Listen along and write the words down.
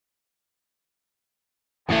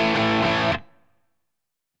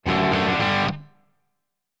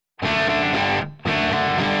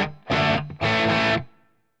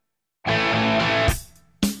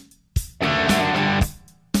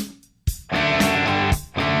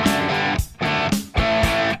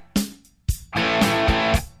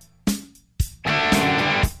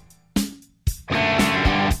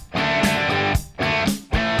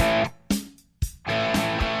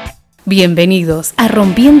Bienvenidos a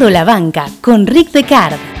Rompiendo la Banca con Rick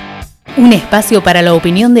Decard, un espacio para la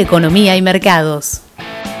opinión de economía y mercados.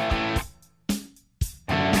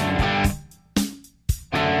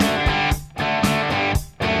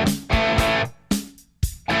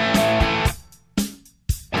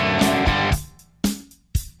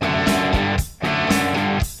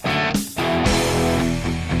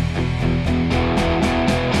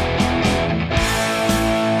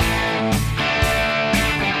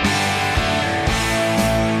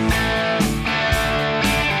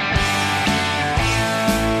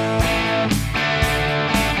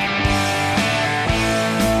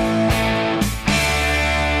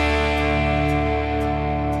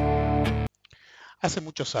 Hace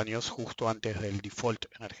muchos años, justo antes del default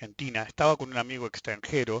en Argentina, estaba con un amigo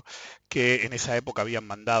extranjero que en esa época habían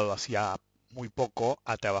mandado hacía muy poco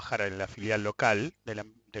a trabajar en la filial local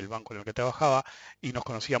del banco en el que trabajaba y nos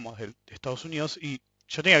conocíamos de Estados Unidos y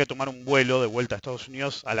yo tenía que tomar un vuelo de vuelta a Estados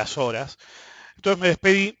Unidos a las horas. Entonces me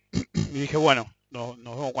despedí y dije, bueno, nos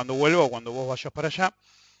vemos cuando vuelva o cuando vos vayas para allá.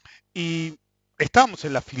 Y estábamos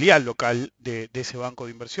en la filial local de ese banco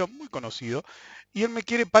de inversión muy conocido y él me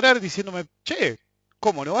quiere parar diciéndome, che,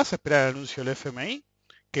 ¿cómo no vas a esperar el anuncio del FMI?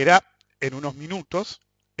 Que era en unos minutos,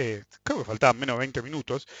 creo que faltaban menos de 20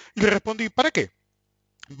 minutos, y le respondí, ¿para qué?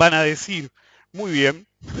 Van a decir, muy bien,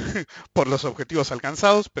 por los objetivos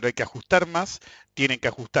alcanzados, pero hay que ajustar más, tienen que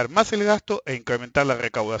ajustar más el gasto e incrementar la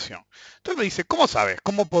recaudación. Entonces me dice, ¿cómo sabes?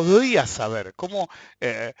 ¿Cómo podrías saber? ¿Cómo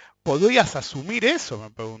podrías asumir eso? Me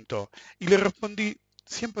preguntó. Y le respondí,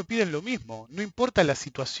 siempre piden lo mismo, no importa la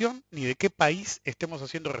situación ni de qué país estemos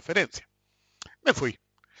haciendo referencia. Me fui.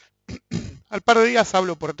 Al par de días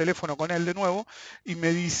hablo por teléfono con él de nuevo y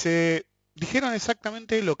me dice, dijeron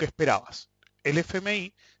exactamente lo que esperabas. El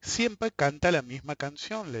FMI siempre canta la misma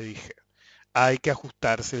canción, le dije. Hay que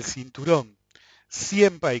ajustarse el cinturón.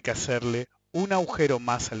 Siempre hay que hacerle un agujero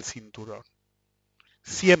más al cinturón.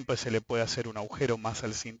 Siempre se le puede hacer un agujero más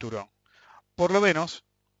al cinturón. Por lo menos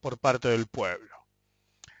por parte del pueblo.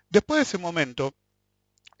 Después de ese momento,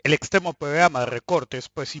 el extremo programa de recortes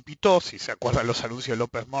precipitó, si se acuerdan los anuncios de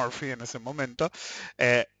López Murphy en ese momento,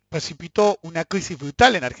 precipitó una crisis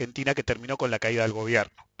brutal en Argentina que terminó con la caída del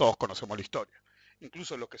gobierno. Todos conocemos la historia.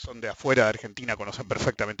 Incluso los que son de afuera de Argentina conocen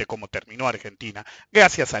perfectamente cómo terminó Argentina,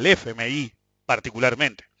 gracias al FMI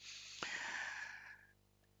particularmente.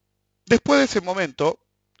 Después de ese momento,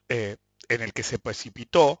 en el que se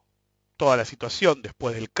precipitó toda la situación,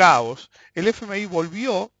 después del caos, el FMI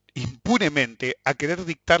volvió impunemente a querer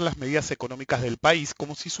dictar las medidas económicas del país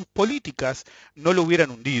como si sus políticas no lo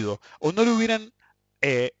hubieran hundido o no lo hubieran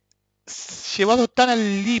eh, llevado tan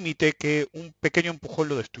al límite que un pequeño empujón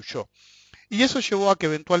lo destruyó. Y eso llevó a que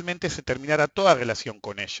eventualmente se terminara toda relación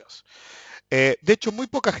con ellos. De hecho, muy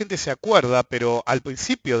poca gente se acuerda, pero al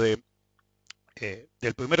principio del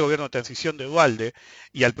primer gobierno de transición de Dualde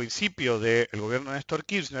y al principio del gobierno de Néstor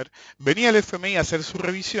Kirchner, venía el FMI a hacer su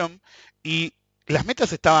revisión y las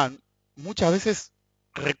metas estaban muchas veces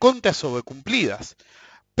recontra sobrecumplidas.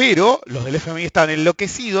 Pero los del FMI estaban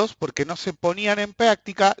enloquecidos porque no se ponían en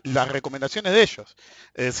práctica las recomendaciones de ellos.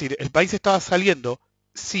 Es decir, el país estaba saliendo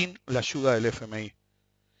sin la ayuda del FMI.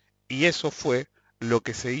 Y eso fue lo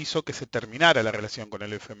que se hizo que se terminara la relación con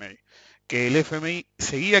el FMI. Que el FMI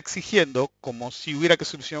seguía exigiendo como si hubiera que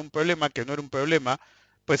solucionar un problema que no era un problema,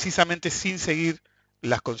 precisamente sin seguir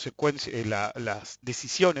las consecuencias, las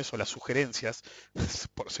decisiones o las sugerencias,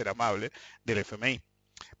 por ser amable, del FMI.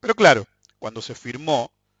 Pero claro, cuando se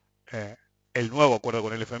firmó el nuevo acuerdo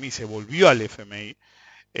con el FMI, se volvió al FMI,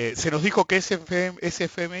 se nos dijo que ese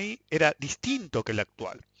FMI era distinto que el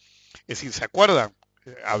actual. Es decir, ¿se acuerdan?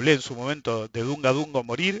 Hablé en su momento de Dunga Dunga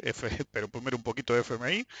morir, pero primero un poquito de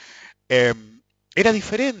FMI. Eh, Era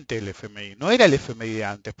diferente el FMI, no era el FMI de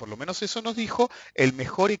antes, por lo menos eso nos dijo el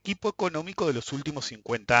mejor equipo económico de los últimos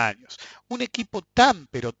 50 años. Un equipo tan,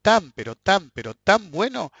 pero tan, pero tan, pero tan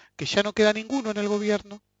bueno que ya no queda ninguno en el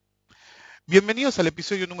gobierno. Bienvenidos al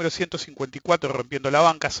episodio número 154 de Rompiendo la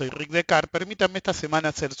Banca, soy Rick Decard. Permítanme esta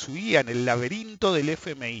semana ser su guía en el laberinto del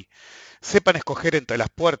FMI. Sepan escoger entre las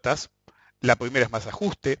puertas, la primera es más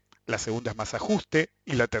ajuste, la segunda es más ajuste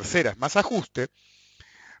y la tercera es más ajuste,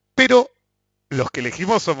 pero los que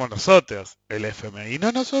elegimos somos nosotros, el FMI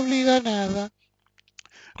no nos obliga a nada.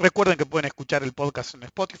 Recuerden que pueden escuchar el podcast en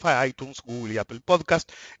Spotify, iTunes, Google y Apple Podcast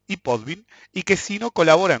y Podbean, y que si no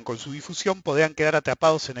colaboran con su difusión podrán quedar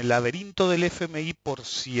atrapados en el laberinto del FMI por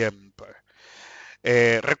siempre.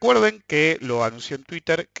 Recuerden que lo anuncié en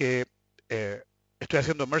Twitter que estoy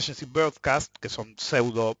haciendo emergency broadcast, que son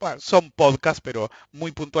son podcasts, pero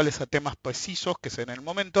muy puntuales a temas precisos que se en el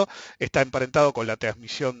momento. Está emparentado con la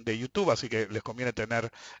transmisión de YouTube, así que les conviene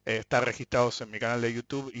estar registrados en mi canal de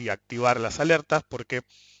YouTube y activar las alertas, porque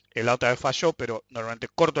la otra vez falló, pero normalmente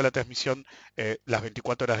corto la transmisión las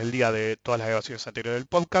 24 horas del día de todas las grabaciones anteriores del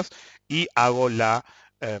podcast y hago el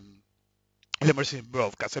Emergency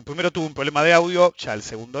Broadcast. El primero tuvo un problema de audio, ya el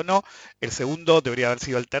segundo no. El segundo debería haber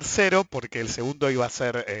sido el tercero, porque el segundo iba a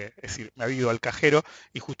ser, es decir, me había ido al cajero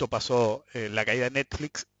y justo pasó la caída de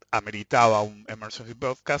Netflix, ameritaba un Emergency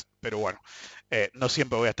Broadcast, pero bueno, no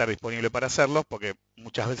siempre voy a estar disponible para hacerlo, porque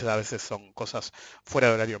muchas veces a veces son cosas fuera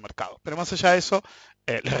de horario de mercado. Pero más allá de eso,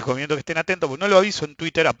 les recomiendo que estén atentos, porque no lo aviso en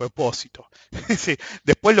Twitter a propósito. Sí,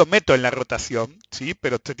 después lo meto en la rotación, ¿sí?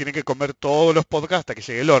 Pero usted tiene que comer todos los podcasts hasta que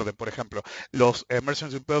llegue el orden. Por ejemplo, los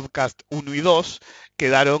Emergency Podcast 1 y 2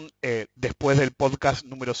 quedaron después del podcast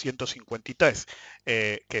número 153,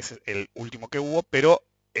 que es el último que hubo, pero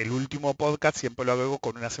el último podcast siempre lo hago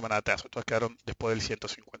con una semana de atraso. Entonces quedaron después del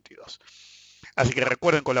 152. Así que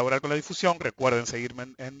recuerden colaborar con la difusión, recuerden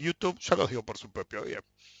seguirme en YouTube, ya los digo por su propio bien.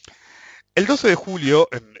 El 12 de julio,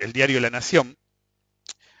 en el diario La Nación,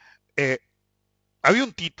 eh, había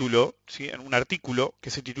un título, ¿sí? En un artículo que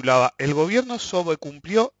se titulaba "El gobierno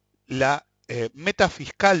sobrecumplió la meta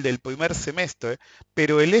fiscal del primer semestre,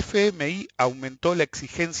 pero el FMI aumentó la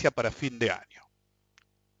exigencia para fin de año".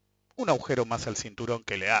 Un agujero más al cinturón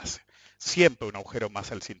que le hace. Siempre un agujero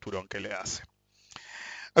más al cinturón que le hace.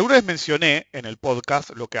 Alguna vez mencioné en el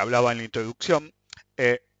podcast lo que hablaba en la introducción,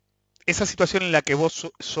 esa situación en la que vos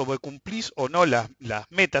sobrecumplís o no las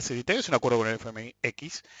metas, si tenés un acuerdo con el FMI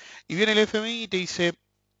X, y viene el FMI y te dice,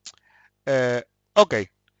 ok,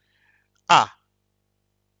 A,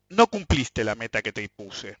 no cumpliste la meta que te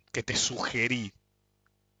impuse, que te sugerí,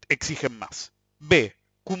 exigen más. B,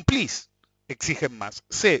 cumplís, exigen más.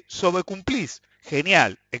 C, sobrecumplís,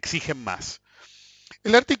 genial, exigen más.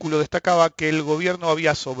 El artículo destacaba que el gobierno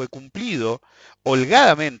había sobrecumplido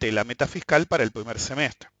holgadamente la meta fiscal para el primer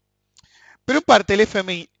semestre. Pero en parte el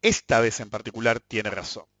FMI, esta vez en particular, tiene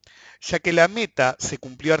razón, ya que la meta se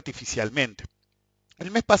cumplió artificialmente. El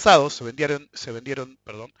mes pasado se vendieron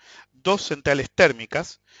 2 centrales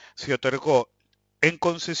térmicas, se otorgó en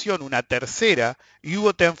concesión una tercera y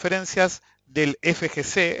hubo transferencias del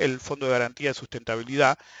FGC, el Fondo de Garantía de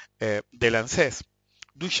Sustentabilidad del ANSES.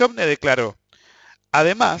 Duchovne declaró,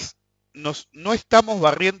 además, no estamos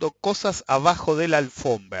barriendo cosas abajo de la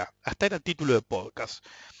alfombra. Hasta era título de podcast.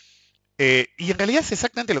 Y en realidad es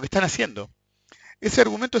exactamente lo que están haciendo. Ese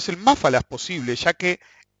argumento es el más falaz posible, ya que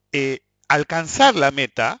alcanzar la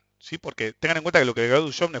meta, ¿sí? Porque tengan en cuenta que lo que declaró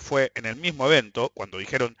Duchovne fue en el mismo evento, cuando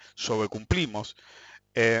dijeron sobrecumplimos,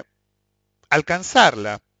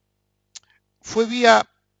 alcanzarla fue vía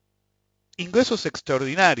ingresos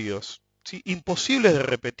extraordinarios, ¿sí? Imposibles de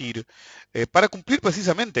repetir, para cumplir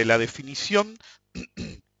precisamente la definición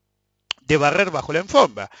de barrer bajo la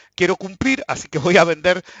alfombra. Quiero cumplir, así que voy a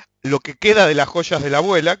vender lo que queda de las joyas de la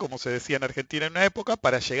abuela, como se decía en Argentina en una época,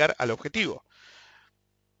 para llegar al objetivo.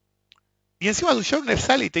 Y encima Duchovne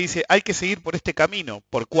sale y te dice, hay que seguir por este camino.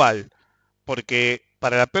 ¿Por cuál? Porque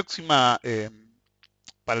para el próximo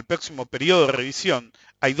periodo de revisión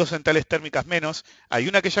hay 2 centrales térmicas menos, hay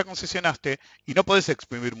una que ya concesionaste y no podés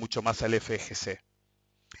exprimir mucho más al FGC.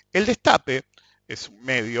 El Destape es un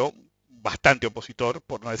medio bastante opositor,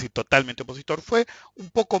 por no decir totalmente opositor, fue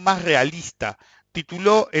un poco más realista.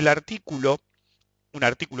 Tituló el artículo, un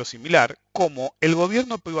artículo similar, como "El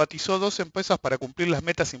gobierno privatizó 2 empresas para cumplir las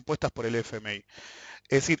metas impuestas por el FMI".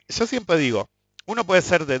 Es decir, yo siempre digo, uno puede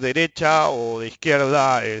ser de derecha o de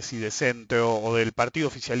izquierda, si de centro, o del partido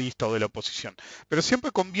oficialista o de la oposición, pero siempre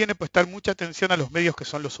conviene prestar mucha atención a los medios que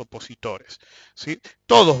son los opositores, ¿sí?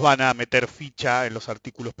 Todos van a meter ficha en los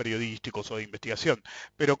artículos periodísticos o de investigación,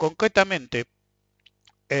 pero concretamente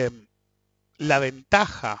la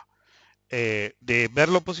ventaja de ver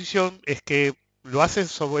la oposición es que lo hacen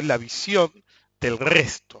sobre la visión del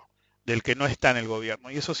resto, del que no está en el gobierno,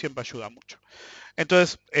 y eso siempre ayuda mucho.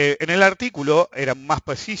 Entonces, en el artículo eran más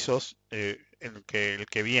precisos el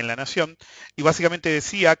que vi en La Nación, y básicamente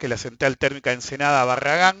decía que la central térmica Ensenada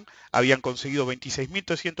Barragán habían conseguido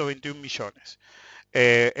 26.321 millones.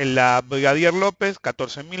 En la Brigadier López,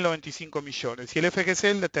 14.095 millones. Y el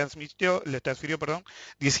FGC le transfirió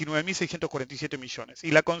 19.647 millones.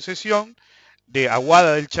 Y la concesión de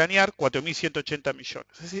Aguada del Chañar, 4.180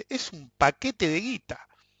 millones. Es decir, es un paquete de guita.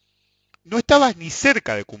 No estabas ni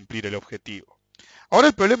cerca de cumplir el objetivo. Ahora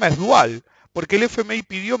el problema es dual, porque el FMI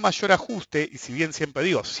pidió mayor ajuste, y si bien siempre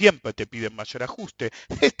digo, siempre te piden mayor ajuste,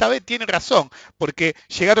 esta vez tiene razón, porque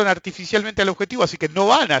llegaron artificialmente al objetivo, así que no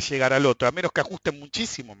van a llegar al otro, a menos que ajusten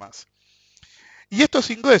muchísimo más. Y estos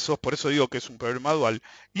ingresos, por eso digo que es un problema dual,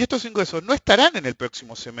 y estos ingresos no estarán en el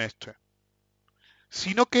próximo semestre,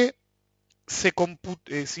 sino que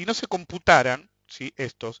si no se computaran, ¿sí?,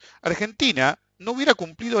 estos, Argentina no hubiera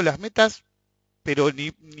cumplido las metas, pero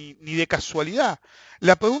ni de casualidad.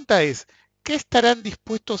 La pregunta es, ¿qué estarán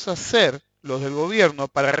dispuestos a hacer los del gobierno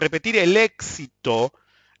para repetir el éxito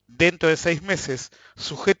dentro de 6 meses,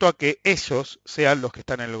 sujeto a que ellos sean los que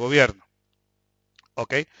están en el gobierno?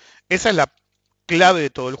 ¿Ok? Esa es la clave de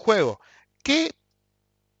todo el juego. ¿Qué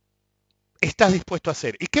estás dispuesto a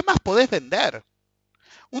hacer? ¿Y qué más podés vender?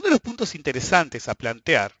 Uno de los puntos interesantes a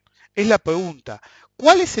plantear es la pregunta,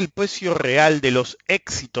 ¿cuál es el precio real de los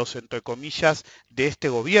éxitos, entre comillas, de este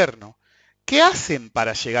gobierno? ¿Qué hacen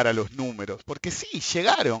para llegar a los números? Porque sí,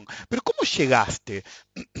 llegaron, pero ¿cómo llegaste?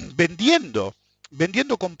 Vendiendo,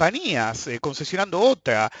 vendiendo compañías, concesionando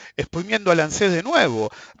otra, exprimiendo al ANSES de nuevo.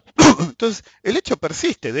 Entonces, el hecho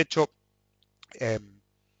persiste. De hecho, eh,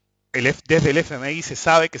 desde el FMI se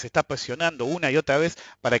sabe que se está presionando una y otra vez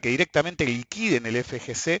para que directamente liquiden el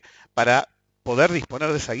FGC para poder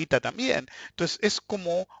disponer de esa guita también. Entonces es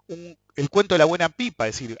como el cuento de la buena pipa,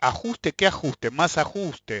 es decir, ajuste, ¿qué ajuste? Más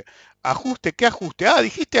ajuste, ¿qué ajuste? Ah,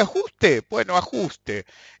 dijiste ajuste, bueno, ajuste.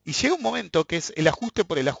 Y llega un momento que es el ajuste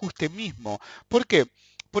por el ajuste mismo. ¿Por qué?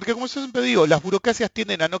 Porque como yo siempre digo, las burocracias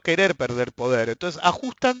tienden a no querer perder poder, entonces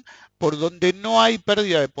ajustan por donde no hay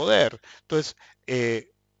pérdida de poder. Entonces,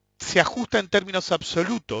 se ajusta en términos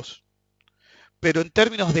absolutos, pero en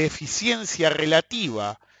términos de eficiencia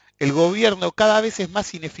relativa, el gobierno cada vez es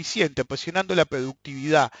más ineficiente, presionando la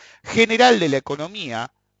productividad general de la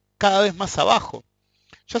economía cada vez más abajo.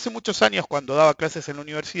 Yo hace muchos años, cuando daba clases en la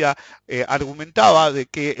universidad, argumentaba de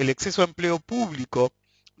que el exceso de empleo público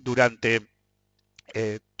durante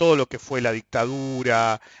todo lo que fue la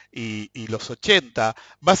dictadura y los 80,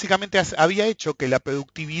 básicamente había hecho que la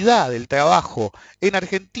productividad del trabajo en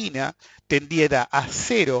Argentina tendiera a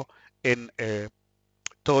cero en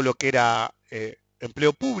todo lo que era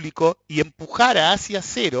empleo público y empujara hacia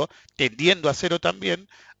cero, tendiendo a cero también,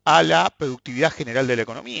 a la productividad general de la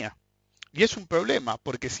economía. Y es un problema,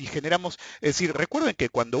 porque si generamos, es decir, recuerden que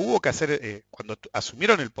cuando hubo que hacer, cuando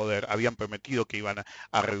asumieron el poder, habían prometido que iban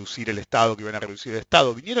a reducir el Estado, que iban a reducir el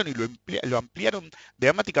Estado, vinieron y lo ampliaron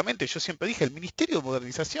dramáticamente. Yo siempre dije, el Ministerio de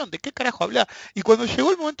Modernización, ¿de qué carajo habla? Y cuando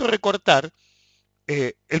llegó el momento de recortar,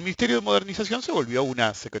 el Ministerio de Modernización se volvió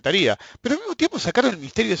una secretaría, pero al mismo tiempo sacaron el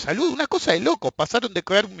Ministerio de Salud, una cosa de locos, pasaron de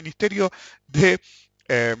crear un Ministerio de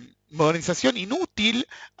eh, Modernización inútil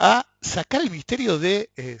a sacar el Ministerio de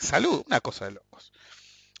Salud, una cosa de locos.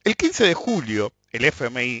 El 15 de julio, el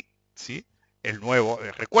FMI, ¿sí?, el nuevo,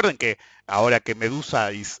 recuerden que ahora que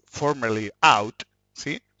Medusa is formally out,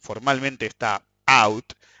 ¿sí?, formalmente está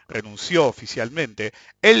out, renunció oficialmente,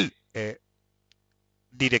 el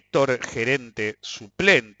director gerente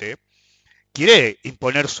suplente quiere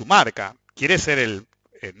imponer su marca, quiere ser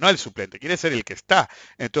no el suplente, quiere ser el que está.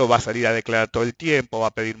 Entonces va a salir a declarar todo el tiempo, va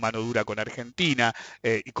a pedir mano dura con Argentina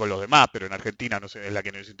y con los demás, pero en Argentina no sé, es la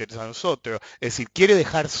que nos interesa a nosotros. Es decir, quiere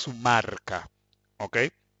dejar su marca. ¿Ok?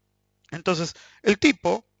 Entonces, el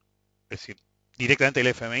tipo, es decir, directamente el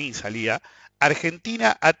FMI salía,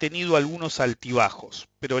 Argentina ha tenido algunos altibajos,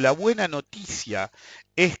 pero la buena noticia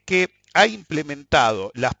es que ha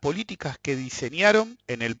implementado las políticas que diseñaron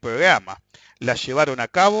en el programa, las llevaron a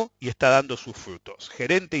cabo y está dando sus frutos.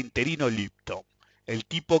 Gerente interino Lipton, el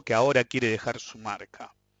tipo que ahora quiere dejar su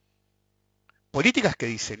marca. ¿Políticas que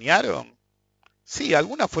diseñaron? Sí,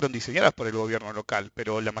 algunas fueron diseñadas por el gobierno local,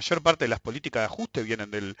 pero la mayor parte de las políticas de ajuste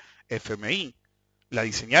vienen del FMI. La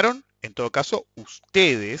diseñaron, en todo caso,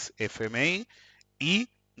 ustedes, FMI, y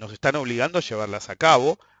nos están obligando a llevarlas a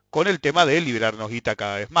cabo con el tema de liberarnos guita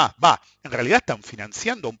cada vez más. En realidad están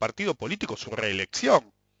financiando a un partido político su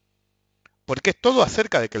reelección, porque es todo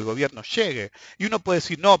acerca de que el gobierno llegue. Y uno puede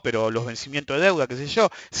decir, no, pero los vencimientos de deuda, qué sé yo,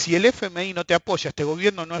 si el FMI no te apoya, este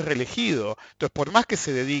gobierno no es reelegido. Entonces, por más que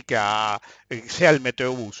se dedique a, sea el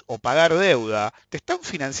Metrobús o pagar deuda, te están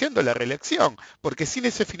financiando la reelección, porque sin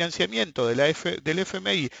ese financiamiento de del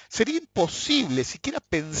FMI sería imposible siquiera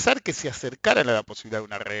pensar que se acercaran a la posibilidad de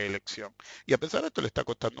una reelección. Y a pesar de esto le está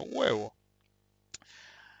costando un huevo.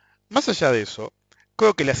 Más allá de eso,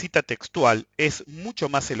 creo que la cita textual es mucho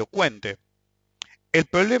más elocuente. El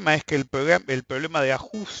problema es que el problema de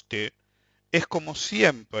ajuste es como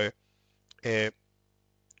siempre, eh,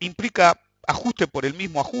 implica ajuste por el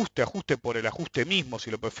mismo ajuste, ajuste por el ajuste mismo,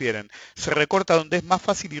 si lo prefieren. Se recorta donde es más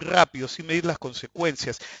fácil y rápido, sin medir las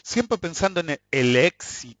consecuencias, siempre pensando en el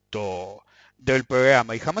éxito del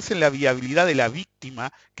programa y jamás en la viabilidad de la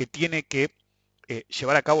víctima que tiene que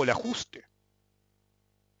llevar a cabo el ajuste.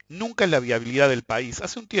 Nunca en la viabilidad del país.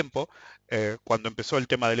 Hace un tiempo, cuando empezó el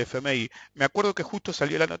tema del FMI, me acuerdo que justo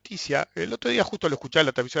salió la noticia, el otro día justo lo escuché en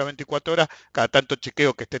la televisión de 24 horas, cada tanto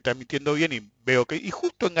chequeo que esté transmitiendo bien y veo que, y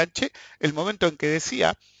justo enganché el momento en que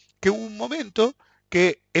decía que hubo un momento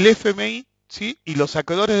que el FMI, ¿sí?, y los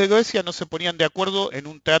acreedores de Grecia no se ponían de acuerdo en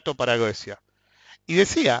un trato para Grecia. Y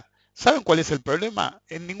decía, ¿saben cuál es el problema?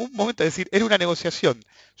 En ningún momento, es decir, era una negociación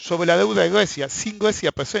sobre la deuda de Grecia, sin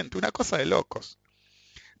Grecia presente, una cosa de locos.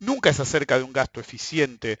 Nunca es acerca de un gasto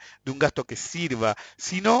eficiente, de un gasto que sirva,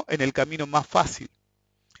 sino en el camino más fácil,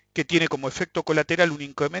 que tiene como efecto colateral un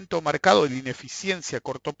incremento marcado de la ineficiencia a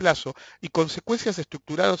corto plazo y consecuencias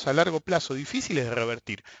estructurales a largo plazo difíciles de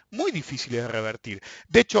revertir, muy difíciles de revertir.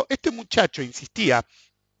 De hecho, este muchacho insistía,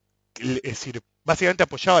 es decir, básicamente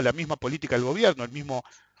apoyaba la misma política del gobierno, el mismo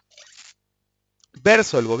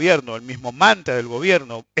verso del gobierno, el mismo mantra del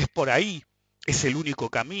gobierno, es por ahí, es el único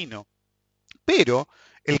camino. Pero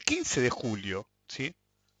el 15 de julio, ¿sí?,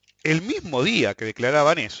 el mismo día que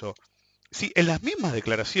declaraban eso, ¿sí?, en las mismas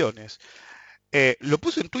declaraciones, lo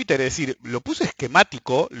puse en Twitter, es decir, lo puse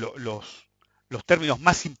esquemático, los términos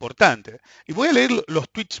más importantes. Y voy a leer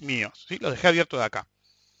los tweets míos, ¿sí?, los dejé abiertos de acá.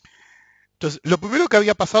 Entonces, lo primero que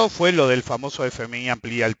había pasado fue lo del famoso FMI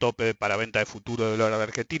amplía el tope para venta de futuro del dólar de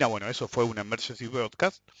Argentina. Bueno, eso fue un emergency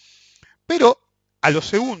broadcast. Pero a los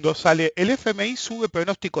segundos sale el FMI sube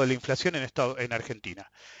pronóstico de la inflación en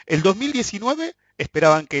Argentina. El 2019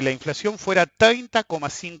 esperaban que la inflación fuera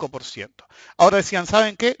 30,5%. Ahora decían,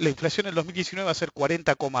 ¿saben qué? La inflación en el 2019 va a ser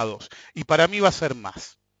 40,2%. Y para mí va a ser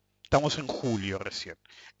más. Estamos en julio recién.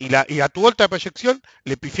 Y a tu otra proyección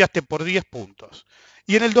le pifiaste por 10 puntos.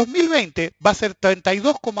 Y en el 2020 va a ser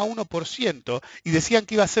 32,1% y decían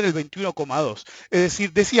que iba a ser el 21,2%. Es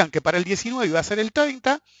decir, decían que para el 19 iba a ser el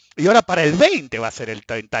 30% y ahora para el 20 va a ser el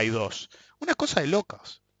 32%. Una cosa de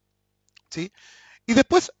locos, ¿sí? Y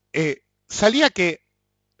después salía que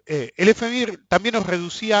el FMI también nos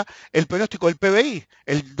reducía el pronóstico del PBI.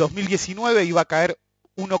 El 2019 iba a caer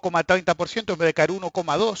 1,30% en vez de caer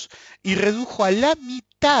 1,2% y redujo a la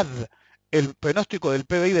mitad el pronóstico del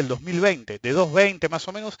PBI del 2020, de 2,20 más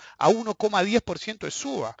o menos a 1,10% de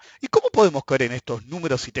suba. ¿Y cómo podemos caer en estos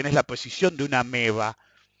números si tenés la posición de una ameba?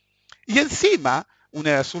 Y encima,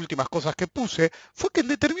 una de las últimas cosas que puse fue que en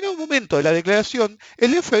determinado momento de la declaración,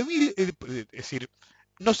 el FMI, es decir,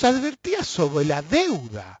 nos advertía sobre la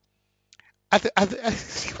deuda.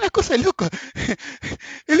 Una cosa de loco.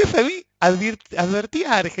 El FMI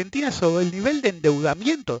advertía a Argentina sobre el nivel de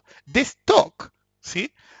endeudamiento, de stock,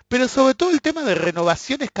 ¿sí? Pero sobre todo el tema de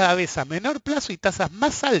renovaciones cada vez a menor plazo y tasas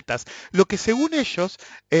más altas, lo que según ellos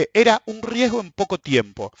era un riesgo en poco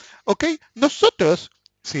tiempo. ¿Ok? Nosotros,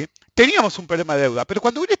 ¿sí?, teníamos un problema de deuda, pero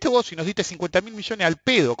cuando viniste vos y nos diste 50.000 millones al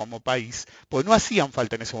pedo como país, pues no hacían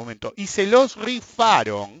falta en ese momento, y se los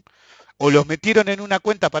rifaron, o los metieron en una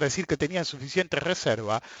cuenta para decir que tenían suficiente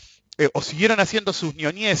reserva, o siguieron haciendo sus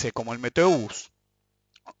ñoñeces como el Meteobús,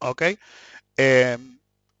 ¿ok? Eh,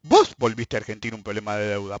 Vos volviste a Argentina un problema de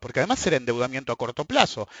deuda, porque además era endeudamiento a corto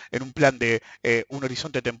plazo, en un plan de un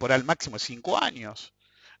horizonte temporal máximo de 5 años.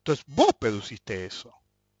 Entonces, vos produciste eso.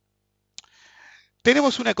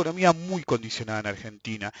 Tenemos una economía muy condicionada en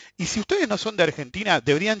Argentina. Y si ustedes no son de Argentina,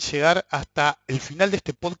 deberían llegar hasta el final de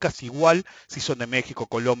este podcast igual si son de México,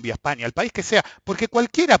 Colombia, España, el país que sea, porque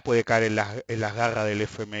cualquiera puede caer en las garras del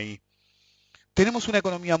FMI. Tenemos una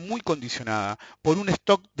economía muy condicionada por un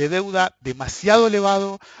stock de deuda demasiado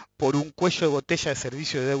elevado, por un cuello de botella de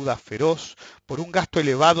servicio de deuda feroz, por un gasto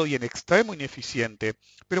elevado y en extremo ineficiente,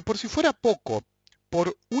 pero por si fuera poco,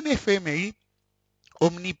 por un FMI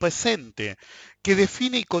omnipresente que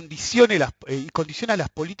define y condiciona las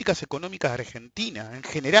políticas económicas de Argentina en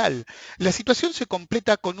general. La situación se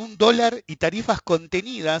completa con un dólar y tarifas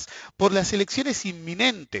contenidas por las elecciones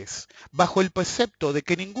inminentes, bajo el precepto de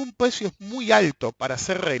que ningún precio es muy alto para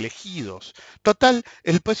ser reelegidos. Total,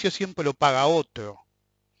 el precio siempre lo paga otro.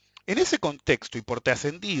 En ese contexto y por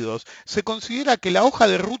trascendidos, se considera que la hoja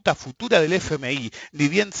de ruta futura del FMI, ni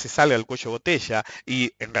bien se sale al cuello de botella,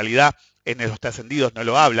 y en realidad en los trascendidos no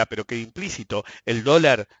lo habla, pero que implícito, el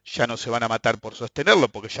dólar ya no se van a matar por sostenerlo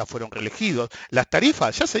porque ya fueron reelegidos. Las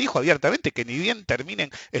tarifas, ya se dijo abiertamente que ni bien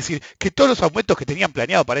terminen, es decir, que todos los aumentos que tenían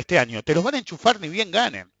planeado para este año, te los van a enchufar ni bien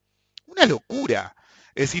ganen. Una locura.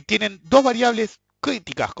 Es decir, tienen dos variables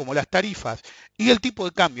críticas como las tarifas y el tipo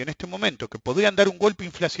de cambio en este momento, que podrían dar un golpe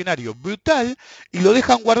inflacionario brutal, y lo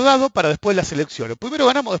dejan guardado para después de las elecciones. Primero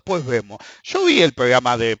ganamos, después vemos. Yo vi el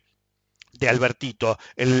programa de Albertito,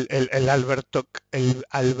 el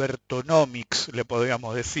Albertonomics, le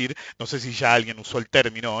podríamos decir, no sé si ya alguien usó el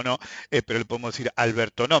término o no, pero le podemos decir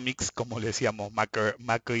Albertonomics, como le decíamos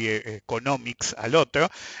Macroeconomics al otro,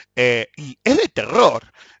 y es de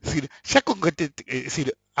terror. Es decir, ya con es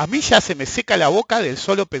decir, a mí ya se me seca la boca del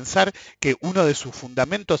solo pensar que uno de sus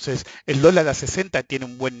fundamentos es el dólar a 60 tiene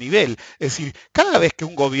un buen nivel. Es decir, cada vez que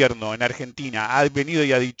un gobierno en Argentina ha venido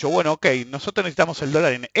y ha dicho, bueno, ok, nosotros necesitamos el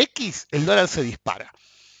dólar en X, el dólar se dispara.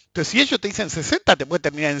 Entonces, si ellos te dicen 60, te puede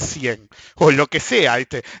terminar en 100, o lo que sea.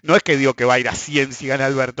 ¿Viste? No es que digo que va a ir a 100 si gana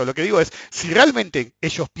Alberto, lo que digo es, si realmente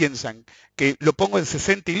ellos piensan que lo pongo en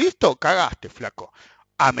 60 y listo, cagaste, flaco.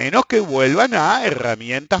 A menos que vuelvan a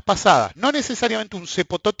herramientas pasadas. No necesariamente un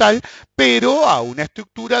cepo total, pero a una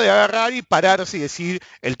estructura de agarrar y pararse y decir,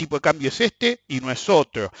 el tipo de cambio es este y no es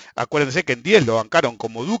otro. Acuérdense que en 10 lo bancaron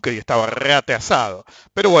como Duque y estaba reateazado.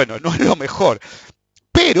 Pero bueno, no es lo mejor.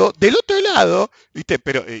 Pero del otro lado, ¿viste?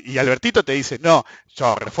 Pero, y Albertito te dice, no,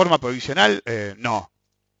 yo, reforma provisional, no.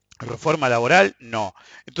 Reforma laboral, no.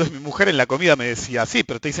 Entonces mi mujer en la comida me decía, sí,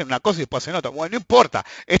 pero te dicen una cosa y después hacen otra. Bueno, no importa.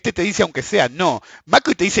 Este te dice aunque sea no.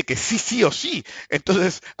 Macri te dice que sí, sí o sí.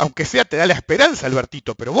 Entonces, aunque sea, te da la esperanza,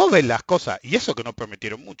 Albertito. Pero vos ves las cosas, y eso que no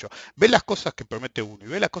prometieron mucho, ves las cosas que promete uno y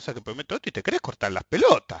ves las cosas que promete otro y te querés cortar las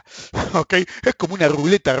pelotas. ¿Ok? Es como una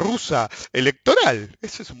ruleta rusa electoral.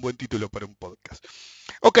 Ese es un buen título para un podcast.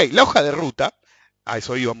 Ok, la hoja de ruta, a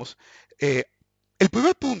eso íbamos. Eh, el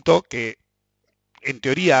primer punto que en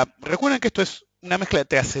teoría, recuerden que esto es una mezcla de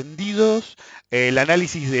trascendidos, el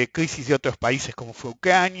análisis de crisis de otros países como fue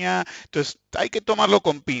Ucrania, entonces hay que tomarlo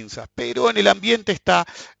con pinzas, pero en el ambiente está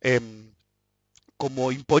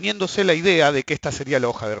como imponiéndose la idea de que esta sería la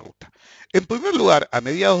hoja de ruta. En primer lugar, a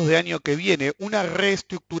mediados de año que viene, una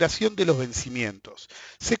reestructuración de los vencimientos.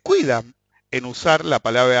 Se cuidan en usar la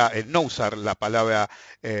palabra, en no usar la palabra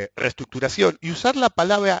reestructuración y usar la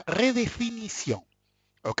palabra redefinición.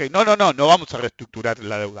 Ok, no vamos a reestructurar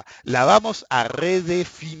la deuda, la vamos a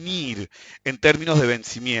redefinir en términos de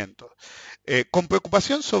vencimiento. Con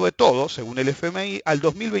preocupación sobre todo, según el FMI, al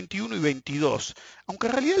 2021 y 2022, aunque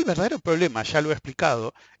en realidad el verdadero problema, ya lo he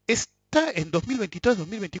explicado, está en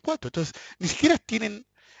 2023-2024, entonces ni siquiera tienen,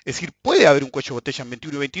 es decir, puede haber un cuello de botella en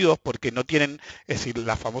 21 y 22 porque no tienen, es decir,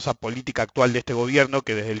 la famosa política actual de este gobierno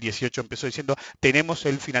que desde el 18 empezó diciendo tenemos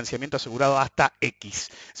el financiamiento asegurado hasta X,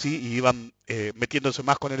 ¿sí? Y iban metiéndose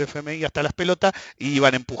más con el FMI hasta las pelotas y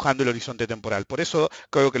iban empujando el horizonte temporal. Por eso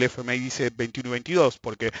creo que el FMI dice 21 y 22,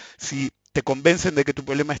 porque si te convencen de que tu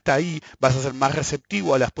problema está ahí, vas a ser más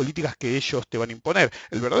receptivo a las políticas que ellos te van a imponer.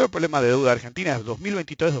 El verdadero problema de deuda de Argentina es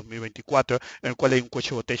 2023-2024, en el cual hay un cuello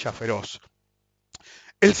de botella feroz.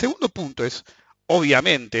 El segundo punto es,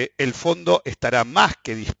 obviamente, el fondo estará más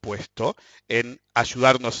que dispuesto en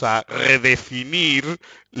ayudarnos a redefinir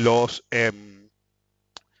los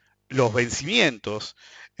vencimientos,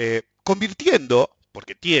 convirtiendo,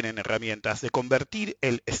 porque tienen herramientas, de convertir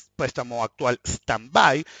el préstamo actual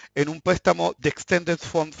stand-by en un préstamo de Extended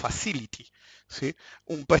Fund Facility, ¿sí?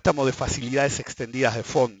 Un préstamo de facilidades extendidas de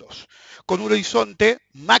fondos, con un horizonte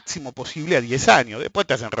máximo posible a 10 años. Después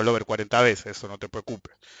te hacen rollover 40 veces, eso no te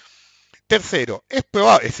preocupes. Tercero, es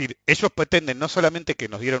probable, es decir, ellos pretenden no solamente que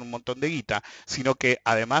nos dieran un montón de guita, sino que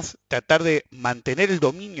además tratar de mantener el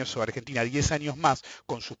dominio sobre Argentina 10 años más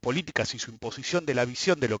con sus políticas y su imposición de la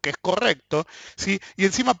visión de lo que es correcto, ¿sí? Y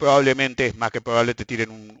encima probablemente, es más que probable, te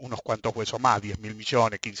tiren unos cuantos huesos más, 10.000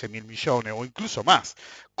 millones, 15.000 millones o incluso más,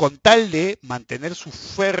 con tal de mantener su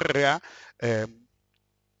férrea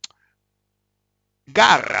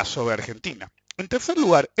garra sobre Argentina. En tercer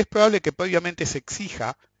lugar, es probable que previamente se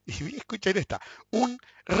exija, y escuchen esta, un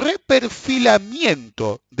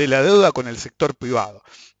reperfilamiento de la deuda con el sector privado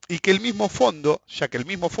y que el mismo fondo, ya que el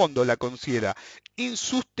mismo fondo la considera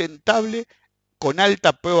insustentable con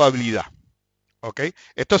alta probabilidad. ¿Ok?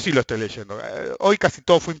 Esto sí lo estoy leyendo. Hoy casi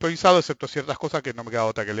todo fue improvisado, excepto ciertas cosas que no me queda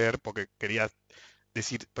otra que leer porque quería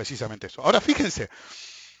decir precisamente eso. Ahora fíjense,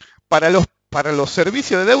 para los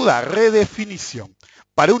servicios de deuda, redefinición.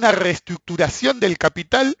 Para una reestructuración del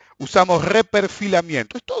capital usamos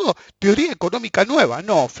reperfilamiento. Es todo teoría económica nueva.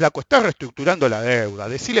 No, flaco, estás reestructurando la deuda.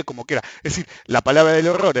 Decile como quiera. Es decir, la palabra del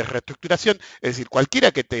horror es reestructuración. Es decir,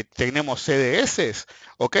 cualquiera que tenemos CDS,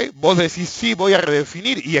 ¿ok? Vos decís, sí, voy a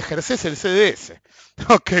redefinir y ejerces el CDS.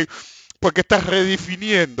 ¿Ok? Porque estás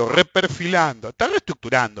redefiniendo, reperfilando, estás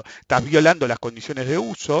reestructurando, estás violando las condiciones de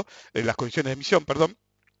uso, las condiciones de emisión, perdón,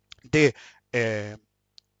 de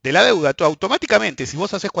de la deuda, tú automáticamente, si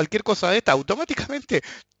vos haces cualquier cosa de esta, automáticamente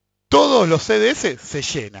todos los CDS se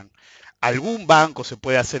llenan. Algún banco se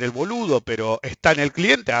puede hacer el boludo, pero está en el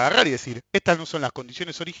cliente agarrar y decir, estas no son las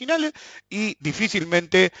condiciones originales y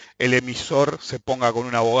difícilmente el emisor se ponga con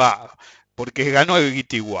un abogado, porque ganó el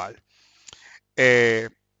guita igual. Eh,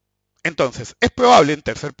 entonces, es probable, en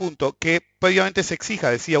tercer punto, que previamente se exija,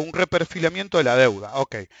 decía, un reperfilamiento de la deuda.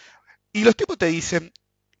 Ok. Y los tipos te dicen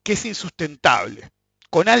que es insustentable,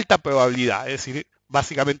 con alta probabilidad. Es decir,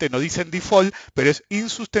 básicamente no dicen default, pero es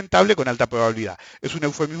insustentable con alta probabilidad. Es un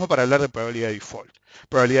eufemismo para hablar de probabilidad de default,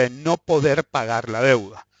 probabilidad de no poder pagar la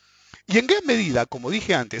deuda. Y en gran medida, como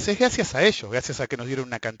dije antes, es gracias a ellos, gracias a que nos dieron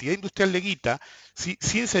una cantidad industrial de guita, ¿sí?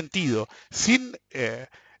 Sin sentido, sin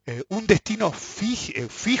un destino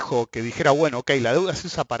fijo que dijera, bueno, ok, la deuda se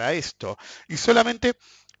usa para esto, y solamente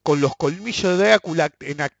con los colmillos de Drácula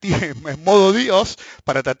en modo Dios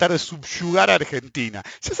para tratar de subyugar a Argentina.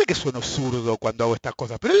 Ya sé que sueno zurdo cuando hago estas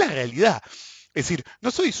cosas, pero es la realidad. Es decir, no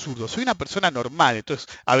soy zurdo, soy una persona normal, entonces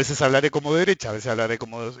a veces hablaré como de derecha, a veces hablaré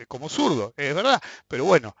como zurdo, es verdad, pero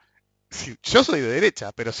bueno, si, yo soy de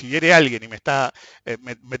derecha, pero si viene alguien y me trata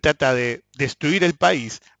de destruir el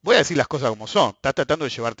país, voy a decir las cosas como son. Está tratando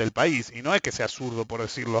de llevarte el país y no es que sea zurdo por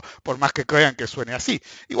decirlo, por más que crean que suene así.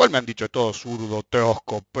 Igual me han dicho todo zurdo,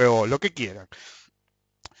 trosco, pro, lo que quieran.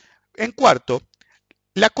 En cuarto,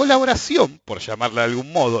 la colaboración, por llamarla de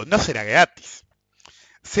algún modo, no será gratis.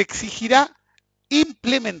 Se exigirá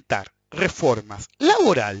implementar reformas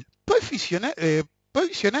laboral, provisional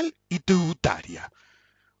y tributaria.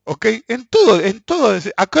 ¿Ok? En todo,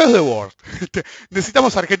 across the board.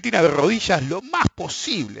 Necesitamos Argentina de rodillas lo más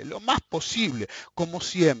posible, como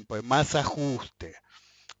siempre, más ajuste.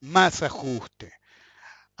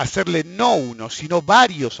 Hacerle no uno, sino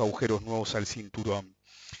varios agujeros nuevos al cinturón.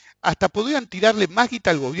 Hasta podrían tirarle más guita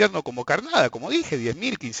al gobierno como carnada, como dije,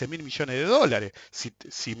 10.000, 15.000 millones de dólares.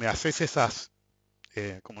 Si me haces esas,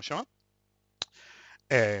 ¿cómo se llama?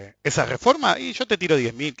 Esa reforma, y yo te tiro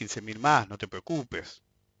 10.000, 15.000 más, no te preocupes.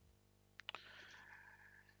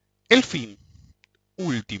 El fin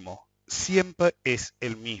último siempre es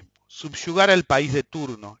el mismo. Subyugar al país de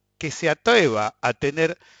turno que se atreva a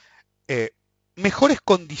tener eh, mejores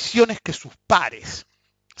condiciones que sus pares,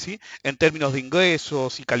 ¿sí? En términos de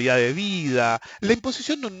ingresos y calidad de vida, la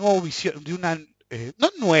imposición de, un nuevo visión, de una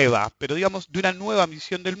no nueva, pero digamos de una nueva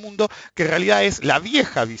visión del mundo, que en realidad es la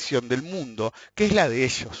vieja visión del mundo, que es la de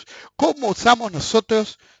ellos. ¿Cómo usamos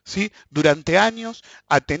nosotros, ¿sí? Durante años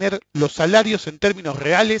a tener los salarios en términos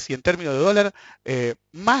reales y en términos de dólar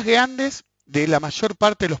más grandes de la mayor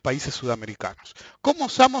parte de los países sudamericanos? ¿Cómo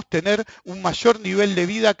osamos tener un mayor nivel de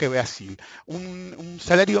vida que Brasil? Un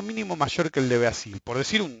salario mínimo mayor que el de Brasil, por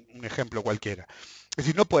decir un ejemplo cualquiera. Es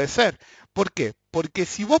decir, no puede ser. ¿Por qué? Porque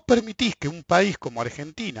si vos permitís que un país como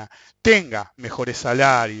Argentina tenga mejores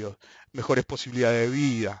salarios, mejores posibilidades de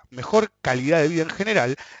vida, mejor calidad de vida en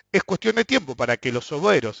general, es cuestión de tiempo para que los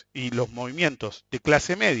obreros y los movimientos de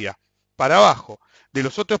clase media para abajo de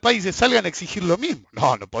los otros países salgan a exigir lo mismo.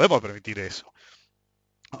 No, no podemos permitir eso.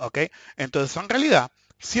 ¿Ok? Entonces, en realidad,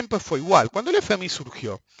 siempre fue igual. Cuando el FMI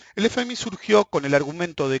surgió con el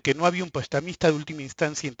argumento de que no había un prestamista de última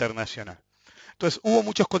instancia internacional. Entonces hubo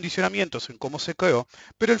muchos condicionamientos en cómo se creó,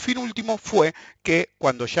 pero el fin último fue que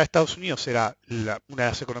cuando ya Estados Unidos era una de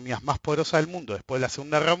las economías más poderosas del mundo después de la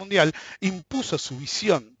Segunda Guerra Mundial, impuso su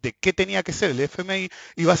visión de qué tenía que ser el FMI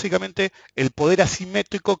y básicamente el poder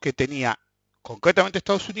asimétrico que tenía concretamente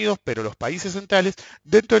Estados Unidos, pero los países centrales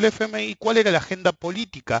dentro del FMI, cuál era la agenda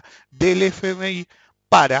política del FMI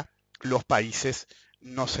para los países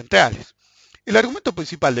no centrales. El argumento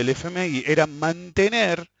principal del FMI era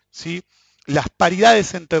mantener, ¿sí?, las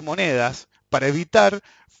paridades entre monedas para evitar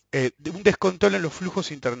un descontrol en los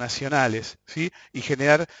flujos internacionales, ¿sí?, y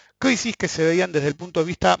generar crisis que se veían desde el punto de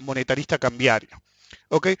vista monetarista cambiario.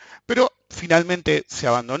 ¿Okay? Pero finalmente se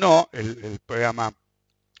abandonó el programa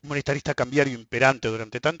monetarista cambiario imperante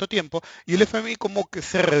durante tanto tiempo y el FMI como que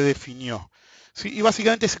se redefinió, ¿sí? Y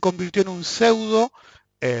básicamente se convirtió en un pseudo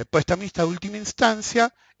prestamista de última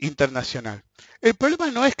instancia internacional. El problema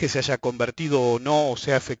no es que se haya convertido o no, o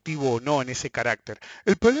sea efectivo o no en ese carácter.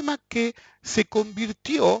 El problema es que se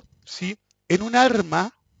convirtió, ¿sí?, en un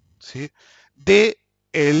arma, ¿sí?, de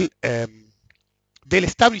del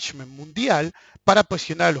establishment mundial para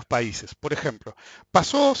presionar a los países. Por ejemplo,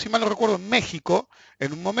 pasó, si mal no recuerdo, en México,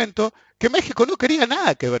 en un momento, que México no quería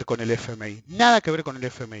nada que ver con el FMI, nada que ver con el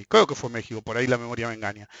FMI. Creo que fue México, por ahí la memoria me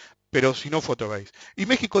engaña, pero si no fue otro país. Y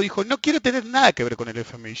México dijo, no quiero tener nada que ver con el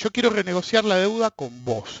FMI, yo quiero renegociar la deuda con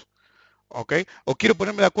vos. ¿Ok? O quiero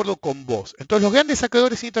ponerme de acuerdo con vos. Entonces los grandes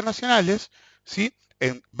acreedores internacionales, ¿sí?,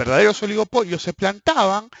 en verdaderos oligopolios se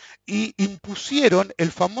plantaban y impusieron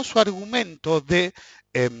el famoso argumento de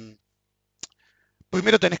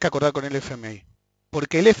primero tenés que acordar con el FMI,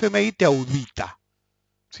 porque el FMI te audita.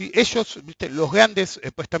 ¿Sí? Ellos, ¿viste? Los grandes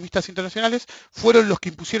prestamistas internacionales, fueron los que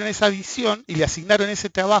impusieron esa visión y le asignaron ese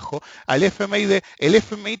trabajo al FMI de el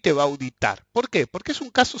FMI te va a auditar. ¿Por qué? Porque es un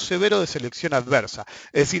caso severo de selección adversa.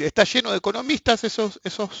 Es decir, está lleno de economistas, esos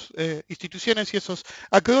instituciones y esos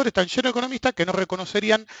acreedores están llenos de economistas que no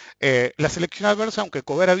reconocerían la selección adversa aunque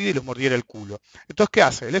cobrara vida y los mordiera el culo. Entonces, ¿qué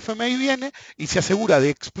hace? El FMI viene y se asegura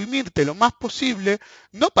de exprimirte lo más posible,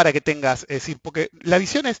 no para que tengas, es decir, porque la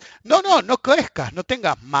visión es, no crezcas, no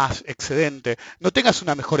tengas más excedente, no tengas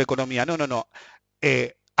una mejor economía, no.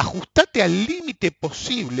 Ajustate al límite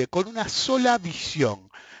posible con una sola visión.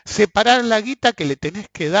 Separar la guita que le tenés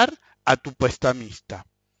que dar a tu prestamista.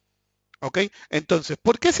 ¿Ok? Entonces,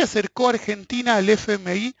 ¿por qué se acercó Argentina al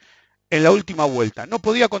FMI en la última vuelta? No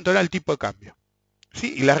podía controlar el tipo de cambio.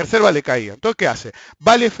 ¿Sí? Y la reserva le caía. Entonces, ¿qué hace?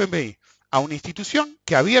 Va el FMI a una institución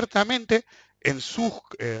que abiertamente en sus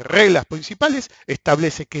reglas principales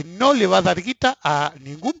establece que no le va a dar guita a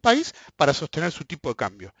ningún país para sostener su tipo de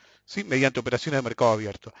cambio, ¿sí? Mediante operaciones de mercado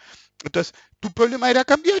abierto. Entonces, tu problema era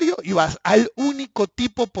cambiario y vas al único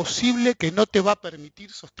tipo posible que no te va a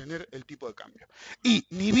permitir sostener el tipo de cambio. Y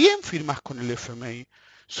ni bien firmas con el FMI,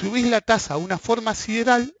 subís la tasa a una forma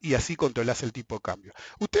sideral y así controlás el tipo de cambio.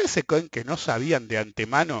 ¿Ustedes se creen que no sabían de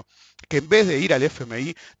antemano que en vez de ir al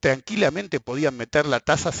FMI, tranquilamente podían meter la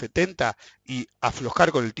tasa a 70 y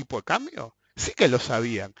aflojar con el tipo de cambio? Sí que lo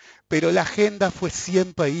sabían, pero la agenda fue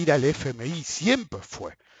siempre ir al FMI, siempre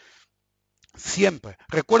fue. Siempre.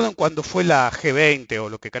 Recuerdan cuando fue la G20 o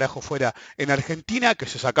lo que carajo fuera en Argentina, que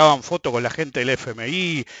se sacaban fotos con la gente del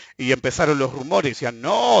FMI y empezaron los rumores, decían,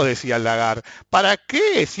 no, decía Lagarde, ¿para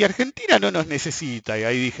qué? Si Argentina no nos necesita. Y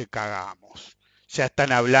ahí dije, cagamos. Ya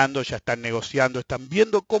están hablando, ya están negociando, están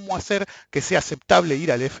viendo cómo hacer que sea aceptable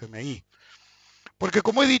ir al FMI. Porque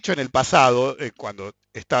como he dicho en el pasado, cuando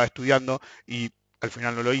estaba estudiando, y al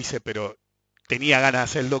final no lo hice, pero tenía ganas de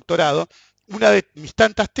hacer el doctorado, una de mis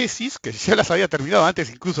tantas tesis, que ya las había terminado antes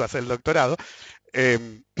incluso de hacer el doctorado,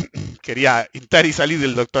 eh, quería entrar y salir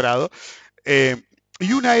del doctorado, eh,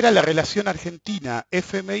 y una era la relación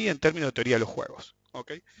Argentina-FMI en términos de teoría de los juegos.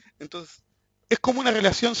 ¿Okay? Entonces, es como una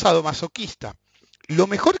relación sadomasoquista. Lo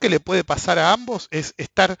mejor que le puede pasar a ambos es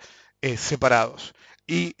estar separados.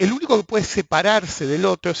 Y el único que puede separarse del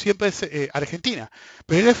otro siempre es Argentina.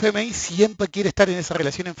 Pero el FMI siempre quiere estar en esa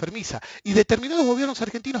relación enfermiza. Y determinados gobiernos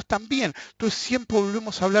argentinos también. Entonces siempre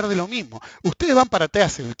volvemos a hablar de lo mismo. Ustedes van para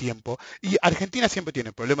atrás en el tiempo. Y Argentina siempre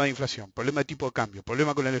tiene problema de inflación, problema de tipo de cambio,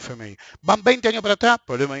 problema con el FMI. Van 20 años para atrás,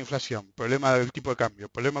 problema de inflación, problema del tipo de cambio,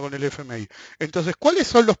 problema con el FMI. Entonces, ¿cuáles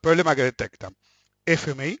son los problemas que detectan?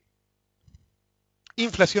 FMI,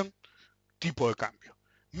 inflación, tipo de cambio.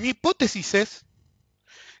 Mi hipótesis es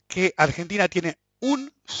que Argentina tiene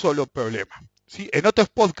un solo problema. ¿Sí? En otros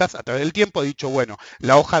podcasts, a través del tiempo, he dicho, bueno,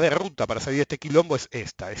 la hoja de ruta para salir de este quilombo es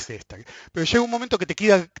esta, es esta. Pero llega un momento que te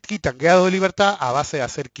quitan grado de libertad a base de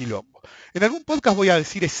hacer quilombo. En algún podcast voy a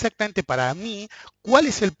decir exactamente para mí cuál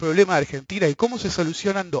es el problema de Argentina y cómo se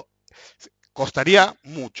solucionando, costaría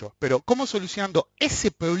mucho, pero cómo solucionando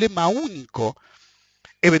ese problema único,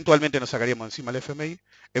 eventualmente nos sacaríamos encima el FMI,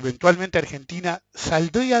 eventualmente Argentina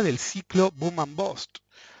saldría del ciclo boom and bust.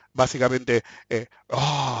 Básicamente,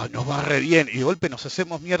 nos va re bien y de golpe nos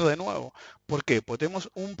hacemos mierda de nuevo. ¿Por qué? Porque tenemos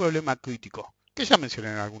un problema crítico, que ya mencioné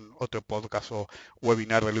en algún otro podcast o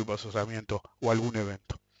webinar del grupo de asesoramiento o algún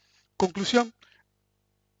evento. Conclusión,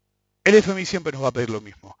 el FMI siempre nos va a pedir lo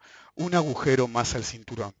mismo, un agujero más al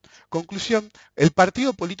cinturón. Conclusión, el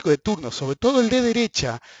partido político de turno, sobre todo el de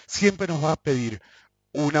derecha, siempre nos va a pedir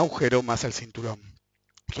un agujero más al cinturón.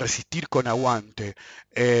 Resistir con aguante,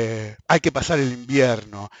 hay que pasar el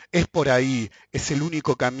invierno, es por ahí, es el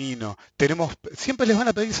único camino, siempre les van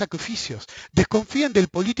a pedir sacrificios, desconfíen del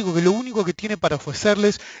político que lo único que tiene para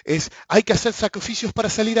ofrecerles es hay que hacer sacrificios para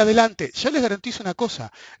salir adelante. Yo les garantizo una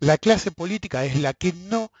cosa, la clase política es la que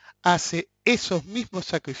no hace esos mismos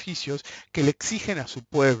sacrificios que le exigen a su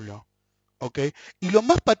pueblo. ¿Okay? Y lo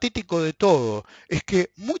más patético de todo es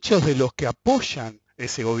que muchos de los que apoyan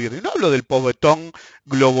ese gobierno, y no hablo del pobretón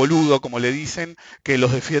globoludo, como le dicen, que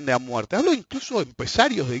los defiende a muerte, hablo incluso de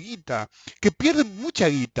empresarios de guita, que pierden mucha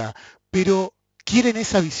guita, pero quieren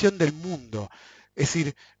esa visión del mundo. Es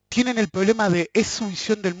decir, tienen el problema de es su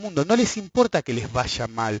visión del mundo, no les importa que les vaya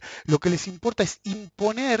mal, lo que les importa es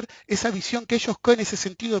imponer esa visión que ellos creen, ese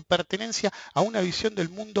sentido de pertenencia a una visión del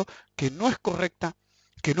mundo que no es correcta,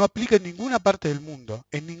 que no aplica en ninguna parte del mundo,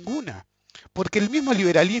 en ninguna. Porque el mismo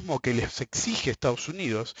liberalismo que les exige Estados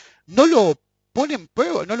Unidos no lo pone en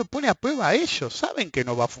prueba, no lo pone a prueba a ellos, saben que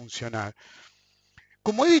no va a funcionar.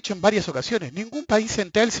 Como he dicho en varias ocasiones, ningún país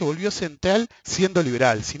central se volvió central siendo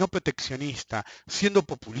liberal, sino proteccionista, siendo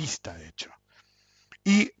populista, de hecho.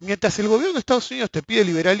 Y mientras el gobierno de Estados Unidos te pide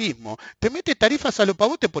liberalismo, te mete tarifas a lo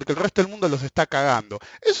pavote porque el resto del mundo los está cagando.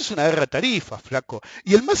 Eso es una guerra de tarifas, flaco.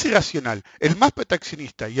 Y el más irracional, el más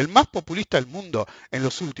proteccionista y el más populista del mundo en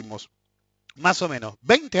los últimos más o menos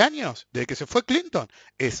 20 años, desde que se fue Clinton,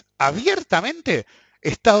 es abiertamente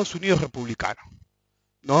Estados Unidos republicano.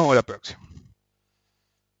 Nos vemos la próxima.